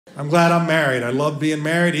I'm glad I'm married. I love being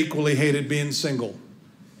married, equally hated being single.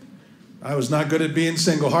 I was not good at being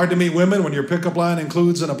single. Hard to meet women when your pickup line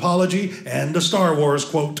includes an apology and a Star Wars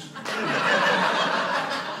quote.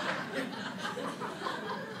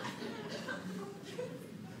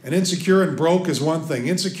 And insecure and broke is one thing.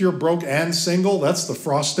 Insecure, broke, and single, that's the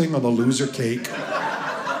frosting on the loser cake.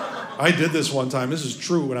 I did this one time. This is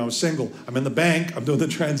true when I was single. I'm in the bank. I'm doing the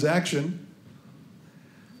transaction.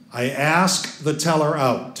 I ask the teller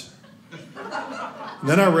out. And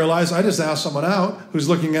then I realized I just asked someone out who's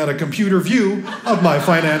looking at a computer view of my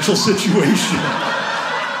financial situation.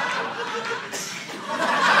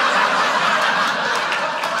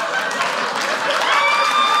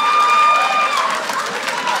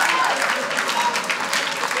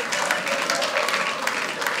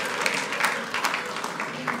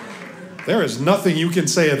 There is nothing you can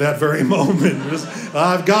say at that very moment.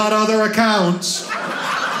 I've got other accounts.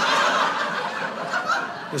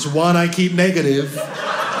 There's one I keep negative.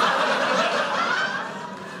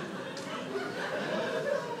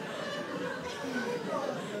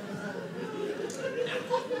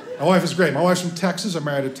 My wife is great. My wife's from Texas. I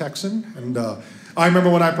married a Texan. And I remember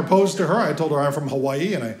when I proposed to her, I told her I'm from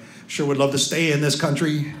Hawaii and I sure would love to stay in this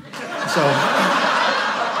country. So...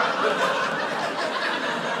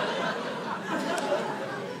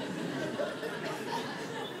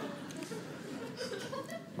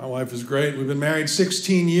 My wife is great. We've been married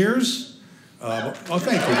 16 years. Oh,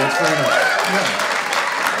 thank you. That's very nice.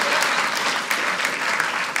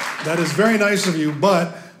 Yeah. That is very nice of you,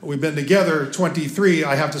 but we've been together 23.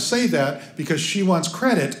 I have to say that because she wants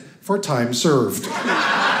credit for time served.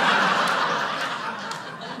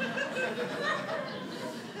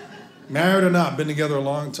 Married or not, been together a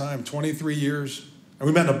long time, 23 years. And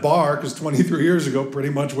we met in a bar because 23 years ago, pretty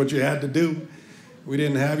much what you had to do. We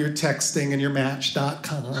didn't have your texting and your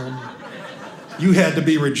Match.com. You had to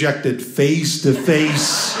be rejected face to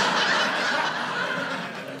face.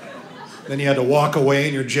 Then you had to walk away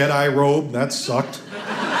in your Jedi robe. That sucked.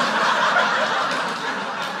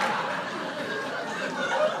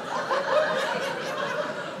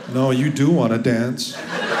 No, you do want to dance.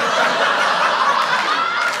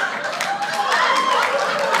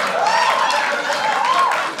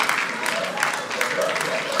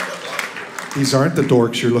 These aren't the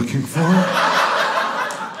dorks you're looking for.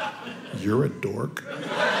 You're a dork.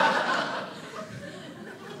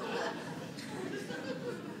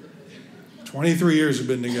 "23 years we've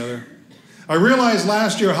been together. I realized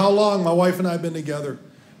last year how long my wife and I have been together.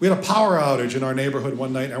 We had a power outage in our neighborhood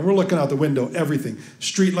one night, and we're looking out the window, everything.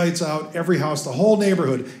 Street lights out, every house, the whole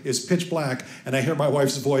neighborhood is pitch black, and I hear my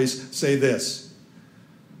wife's voice say this.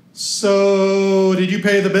 "So, did you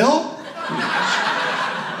pay the bill?"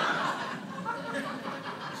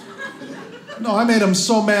 No, I made them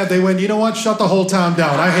so mad they went, "You know what? Shut the whole town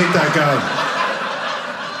down. I hate that guy."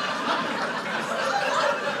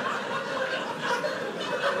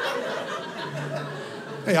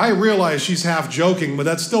 Hey, I realize she's half joking, but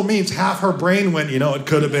that still means half her brain went, it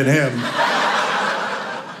could have been him.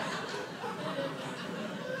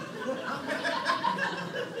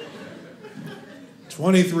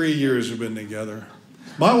 "23 years we've been together.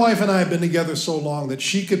 My wife and I have been together so long that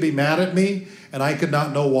she could be mad at me and I could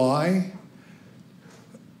not know why.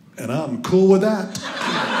 And I'm cool with that.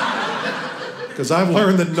 Because I've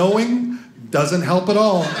learned that knowing doesn't help at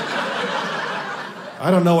all.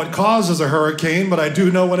 I don't know what causes a hurricane, but I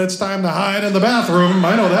do know when it's time to hide in the bathroom.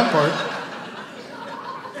 I know that part.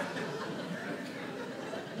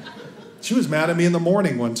 She was mad at me in the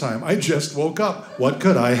morning one time. I just woke up. What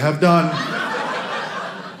could I have done?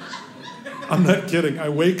 I'm not kidding. I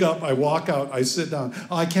wake up, I walk out, I sit down.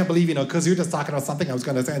 "Oh, I can't believe, because you're just talking about something I was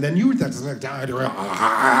going to say, and then you were just...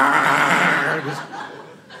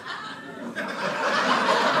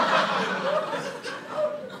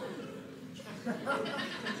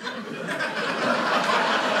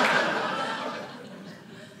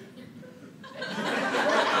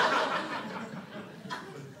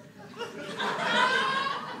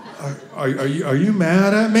 Are you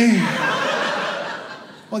mad at me?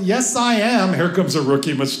 "Well, yes, I am." Here comes a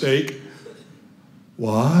rookie mistake.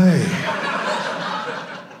 "Why?"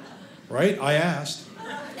 Right? I asked.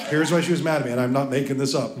 Here's why she was mad at me, and I'm not making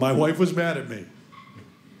this up. My wife was mad at me.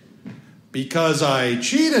 Because I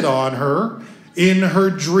cheated on her in her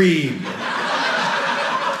dream.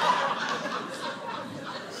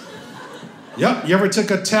 Yep, you ever took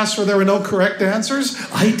a test where there were no correct answers?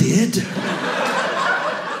 I did.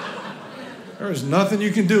 There's nothing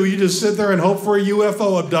you can do. You just sit there and hope for a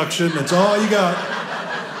UFO abduction. That's all you got.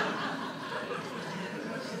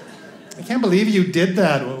 "I can't believe you did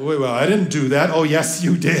that." "Well, I didn't do that." "Oh, yes,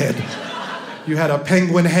 you did." You had a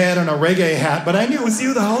penguin head and a reggae hat, but I knew it was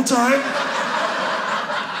you the whole time.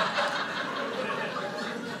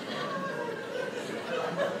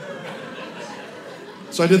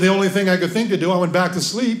 So I did the only thing I could think to do. I went back to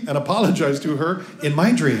sleep and apologized to her in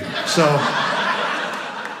my dream. So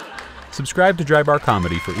Subscribe to Dry Bar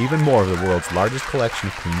Comedy for even more of the world's largest collection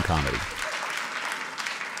of clean comedy.